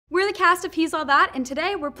cast of He's All That, and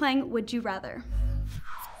today we're playing Would You Rather.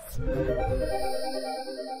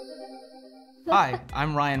 Hi,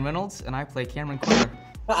 I'm Ryan Reynolds, and I play Cameron Quiller.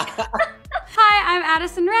 Hi, I'm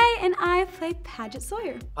Addison Ray, and I play Paget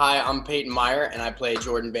Sawyer. Hi, I'm Peyton Meyer, and I play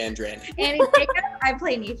Jordan Bandran. Annie Jacob, I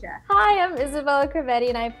play Nisha. Hi, I'm Isabella Crovetti,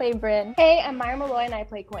 and I play Bryn. Hey, I'm Myra Molloy, and I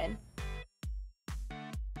play Quinn.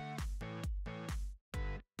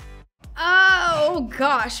 Oh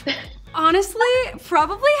gosh. Honestly,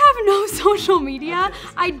 probably have no social media.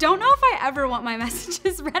 I don't know if I ever want my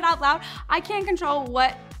messages read out loud. I can't control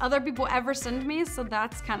what other people ever send me, so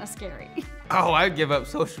that's kind of scary. Oh, I'd give up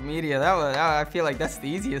social media. I feel like that's the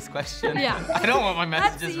easiest question. Yeah. I don't want my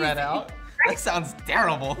messages read out. That sounds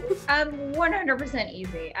terrible. 100%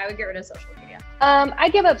 easy. I would get rid of social media. I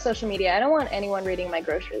give up social media. I don't want anyone reading my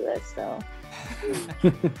grocery list, so.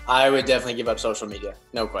 I would definitely give up social media,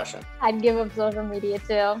 no question. I'd give up social media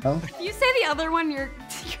too. If you say the other one, you're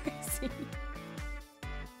crazy.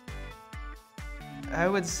 I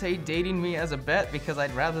would say dating me as a bet because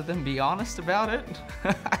I'd rather them be honest about it.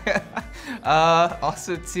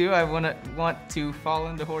 Also, too, I wouldn't want to fall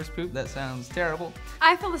into horse poop. That sounds terrible.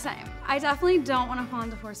 I feel the same. I definitely don't want to fall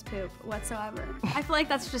into horse poop whatsoever. I feel like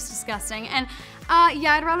that's just disgusting. And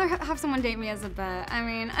yeah, I'd rather have someone date me as a bet. I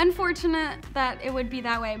mean, unfortunate that it would be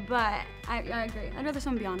that way, but I agree. I'd rather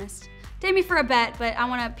someone be honest. Date me for a bet, but I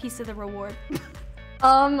want a piece of the reward.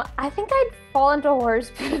 I think I'd fall into horse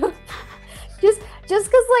poop. Just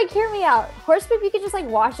cause, like, hear me out. Horse poop, you can just like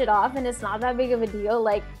wash it off and it's not that big of a deal.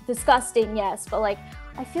 Like, disgusting, yes, but like,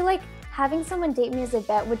 I feel like having someone date me as a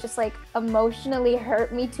bet would just like emotionally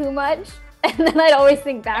hurt me too much. And then I'd always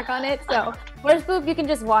think back on it. So horse poop, you can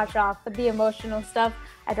just wash off, but the emotional stuff,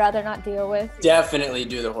 I'd rather not deal with. Definitely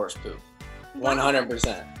do the horse poop.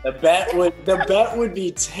 100%. The bet would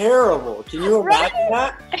be terrible. Can you imagine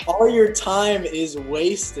that? All your time is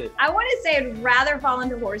wasted. I want to say I'd rather fall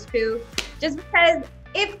into horse poo just because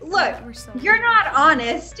you're not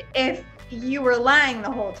honest if you were lying the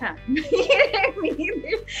whole time. You know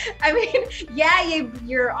what I mean? Yeah,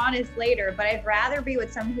 you're honest later, but I'd rather be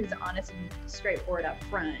with someone who's honest and straightforward up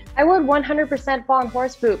front. I would 100% fall in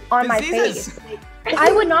horse poop on my face.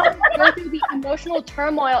 I would not go through the emotional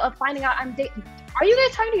turmoil of finding out I'm dating. Are you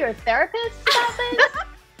guys talking to your therapist about this?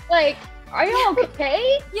 Like, are you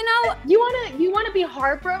okay? You know, you wanna be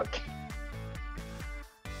heartbroken?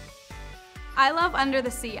 I love Under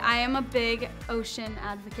the Sea. I am a big ocean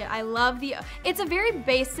advocate. I love it's a very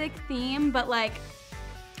basic theme, but like,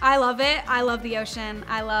 I love it. I love the ocean.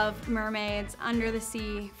 I love mermaids. Under the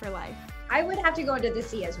sea for life. I would have to go into the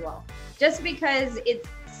sea as well, just because it's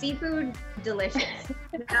seafood delicious.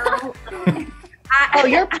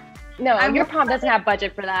 Your prom doesn't have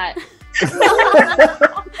budget for that.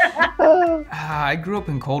 I grew up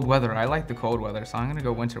in cold weather. I like the cold weather, so I'm gonna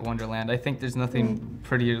go Winter Wonderland. I think there's nothing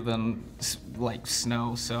prettier than like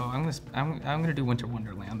snow, so I'm gonna do Winter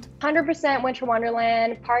Wonderland. 100% Winter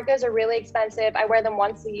Wonderland. Parkas are really expensive. I wear them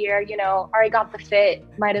once a year. You know, already got the fit.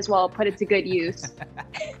 Might as well put it to good use.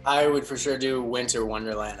 I would for sure do Winter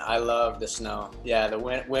Wonderland. I love the snow. Yeah, the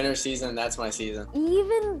winter season. That's my season.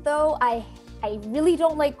 Even though I really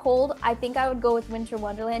don't like cold, I think I would go with Winter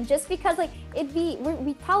Wonderland just because like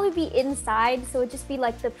we'd probably be inside, so it'd just be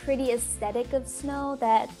like the pretty aesthetic of snow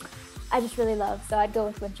that I just really love. So I'd go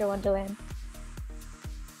with Winter Wonderland.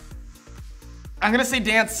 I'm gonna say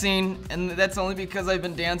dance scene, and that's only because I've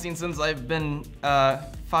been dancing since I've been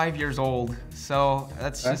 5 years old. So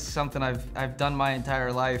that's just something I've done my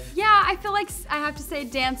entire life. Yeah, I feel like I have to say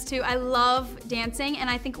dance too. I love dancing, and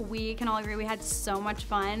I think we can all agree we had so much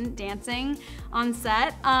fun dancing on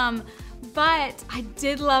set. But I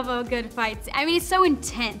did love a good fight. I mean, it's so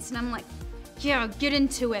intense, and I'm like, yeah, get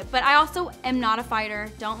into it. But I also am not a fighter.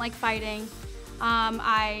 Don't like fighting.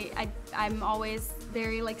 I'm always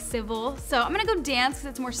very like civil, so I'm gonna go dance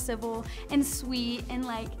because it's more civil and sweet, and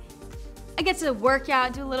like I get to work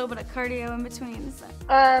out, do a little bit of cardio in between. So.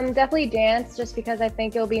 Definitely dance, just because I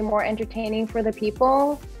think it'll be more entertaining for the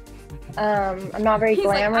people. I'm not very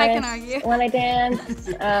glamorous like, I can argue. when I dance.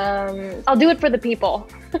 I'll do it for the people.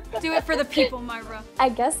 Do it for the people, Myra. I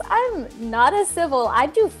guess I'm not as civil. I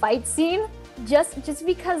do fight scene just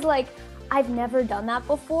because like I've never done that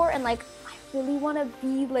before, and like really want to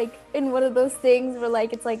be like in one of those things where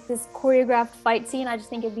like it's like this choreographed fight scene. I just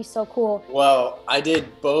think it'd be so cool. Well, I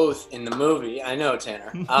did both in the movie. I know,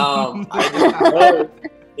 Tanner. I did both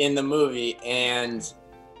in the movie, and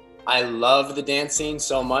I love the dance scene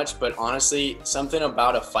so much, but honestly, something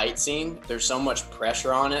about a fight scene, there's so much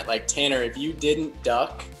pressure on it. Like, Tanner, if you didn't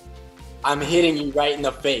duck, I'm hitting you right in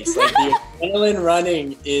the face. Like the adrenaline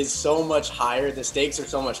running is so much higher. The stakes are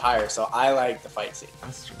so much higher. So I like the fight scene.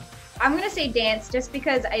 That's true. I'm gonna say dance just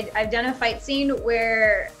because I've done a fight scene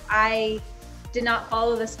where I did not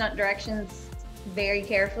follow the stunt directions very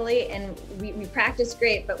carefully, and we practiced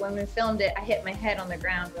great, but when we filmed it, I hit my head on the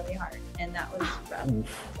ground really hard, and that was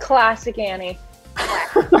rough. Classic Annie.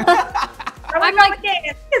 I'm like,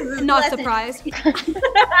 not surprised.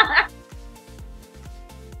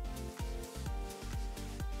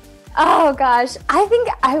 Oh gosh, I think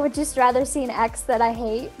I would just rather see an ex that I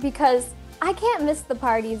hate because I can't miss the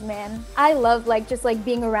parties, man. I love just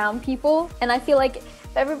being around people, and I feel like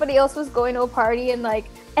if everybody else was going to a party and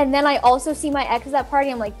then I also see my ex at that party,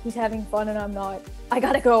 I'm like, he's having fun and I'm not. I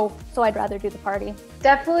gotta go, so I'd rather do the party.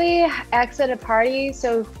 Definitely ex at a party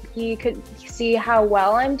so he could see how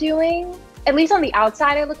well I'm doing. At least on the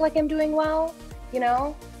outside, I look like I'm doing well, you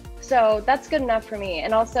know? So that's good enough for me.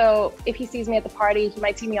 And also, if he sees me at the party, he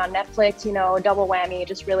might see me on Netflix, you know, double whammy,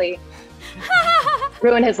 just really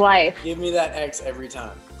ruin his life. Give me that X every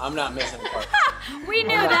time. I'm not missing a party. We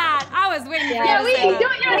knew that. I was waiting for you Yeah, to we say that.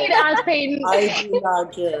 don't need to ask Peyton. I do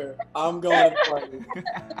not care. I'm going to the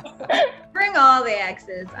party. Bring all the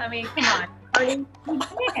exes. I mean, come on.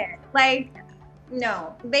 Party.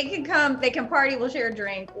 No, they can come, they can party, we'll share a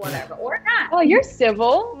drink, whatever, or not. Oh, you're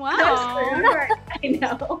civil. Wow. I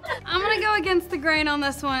know. I'm gonna go against the grain on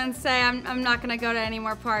this one and say I'm not gonna go to any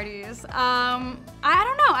more parties. I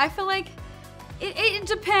don't know. I feel like it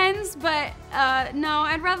depends, but no,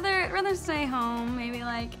 I'd rather stay home. Maybe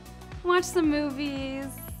watch some movies.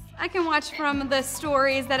 I can watch from the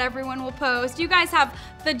stories that everyone will post. You guys have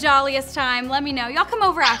the jolliest time. Let me know. Y'all come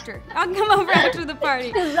over after. Y'all come over after the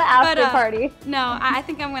party. This is the after party. No, I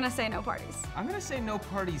think I'm gonna say no parties. I'm gonna say no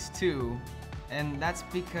parties too, and that's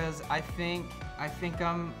because I think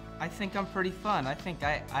I'm pretty fun. I think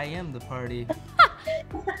I am the party.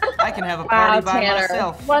 I can have a party by Tanner.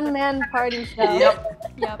 myself. One man party show.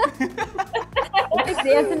 Yep. He's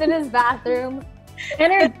dancing in his bathroom.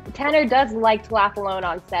 Tanner does like to laugh alone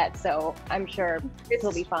on set, so I'm sure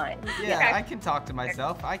he'll be fine. Yeah, I can talk to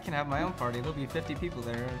myself. I can have my own party. There'll be 50 people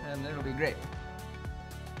there, and it'll be great.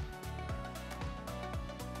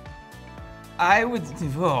 I would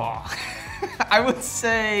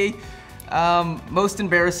say most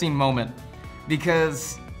embarrassing moment,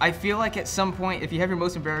 because I feel like at some point, if you have your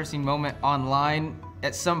most embarrassing moment online,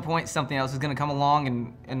 at some point something else is gonna come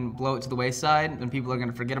along and blow it to the wayside, and people are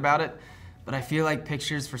gonna forget about it. But I feel like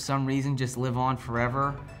pictures, for some reason, just live on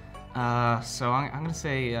forever. So I'm gonna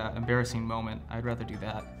say embarrassing moment. I'd rather do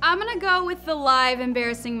that. I'm gonna go with the live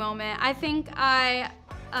embarrassing moment. I think the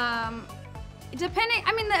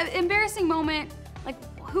embarrassing moment,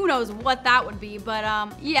 who knows what that would be, but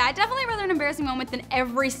yeah, I'd definitely rather an embarrassing moment than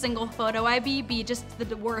every single photo I be just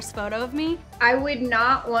the worst photo of me. I would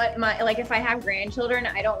not want if I have grandchildren,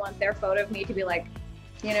 I don't want their photo of me to be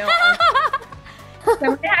so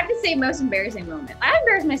I'm gonna have to say most embarrassing moment. I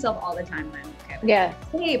embarrass myself all the time, and I'm okay with Yeah.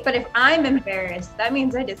 it. Hey, but if I'm embarrassed, that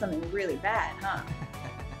means I did something really bad, huh?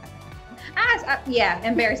 Yeah,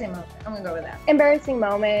 embarrassing moment. I'm gonna go with that. Embarrassing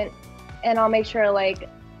moment, and I'll make sure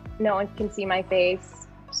no one can see my face,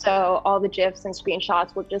 so all the GIFs and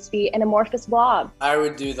screenshots will just be an amorphous blob. I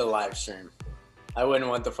would do the live stream. I wouldn't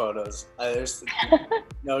want the photos. There's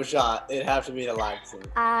no shot. It'd have to be the live stream.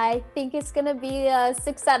 I think it's gonna be a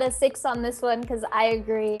 6 out of 6 on this one because I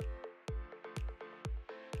agree.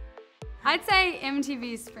 I'd say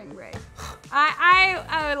MTV Spring Break.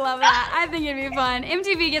 I would love that. I think it'd be fun.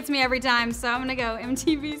 MTV gets me every time, so I'm gonna go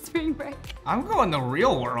MTV Spring Break. I'm going the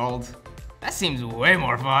real world. That seems way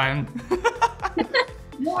more fun.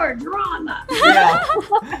 More drama. Yeah.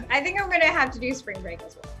 I think I'm gonna have to do spring break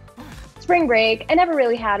as well. Spring break, I never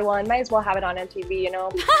really had one. Might as well have it on MTV, you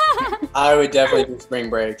know? I would definitely do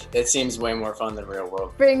spring break. It seems way more fun than real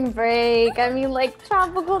world. Spring break. I mean,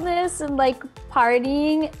 tropicalness and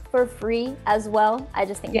partying for free as well. I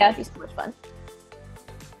just think that'd be so much fun.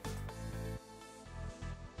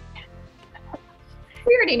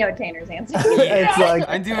 We already know Tanner's answer. Yeah,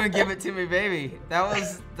 I do give it to me, baby.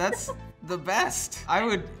 That's the best. I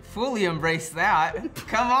would fully embrace that.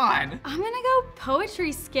 Come on. I'm gonna go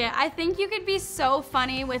poetry skit. I think you could be so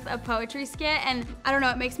funny with a poetry skit, and I don't know,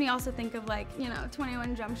 it makes me also think of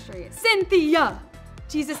 21 Jump Street. Cynthia!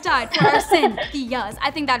 Jesus died for our Cynthias.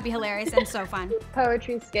 I think that'd be hilarious and so fun.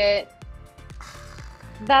 Poetry skit.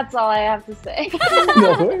 That's all I have to say.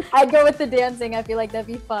 I'd go with the dancing. I feel like that'd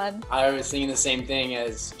be fun. I was thinking the same thing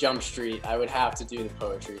as Jump Street. I would have to do the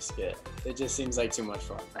poetry skit. It just seems like too much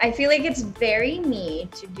fun. I feel like it's very me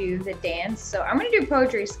to do the dance, so I'm gonna do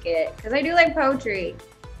poetry skit because I do like poetry,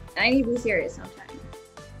 and I need to be serious sometimes.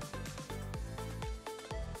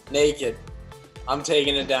 Naked. I'm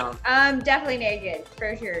taking it down. Definitely naked,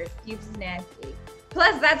 for sure. Pubes is nasty.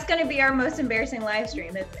 Plus, that's gonna be our most embarrassing live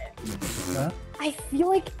stream, isn't it? Huh? I feel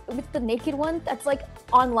like with the naked one, that's like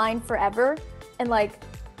online forever. And like,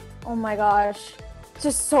 oh my gosh,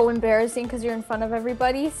 just so embarrassing because you're in front of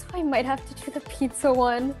everybody. So I might have to do the pizza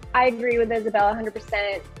one. I agree with Isabella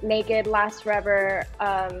 100%. Naked lasts forever.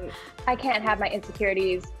 I can't have my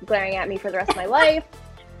insecurities glaring at me for the rest of my life.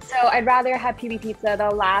 So I'd rather have PB pizza the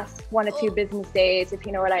last 1 to 2 business days, if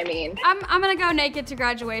you know what I mean. I'm gonna go naked to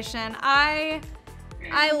graduation. I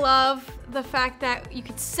love the fact that you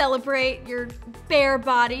could celebrate your bare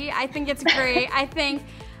body. I think it's great. I think,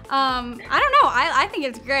 I don't know, I think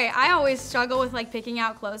it's great. I always struggle with like picking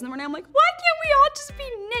out clothes in the morning. I'm like, why can't we all just be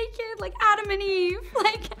naked like Adam and Eve?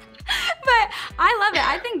 Like, but I love it.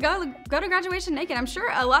 I think go to graduation naked. I'm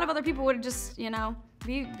sure a lot of other people would just, you know,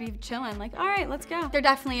 be chilling, like, all right, let's go. There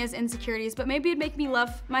definitely is insecurities, but maybe it'd make me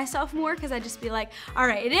love myself more because I'd just be like, all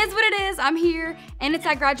right, it is what it is, I'm here, and it's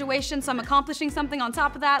at graduation, so I'm accomplishing something on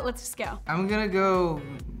top of that, let's just go. I'm gonna go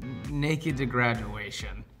naked to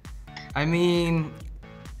graduation. I mean,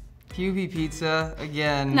 QB pizza,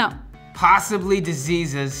 again. No. Possibly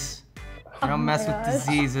diseases. I don't mess with gosh.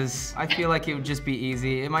 diseases. I feel like it would just be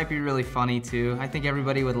easy. It might be really funny too. I think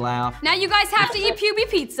everybody would laugh. Now you guys have to eat PB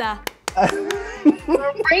pizza.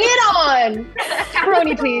 Bring it on!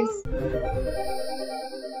 Pepperoni, please.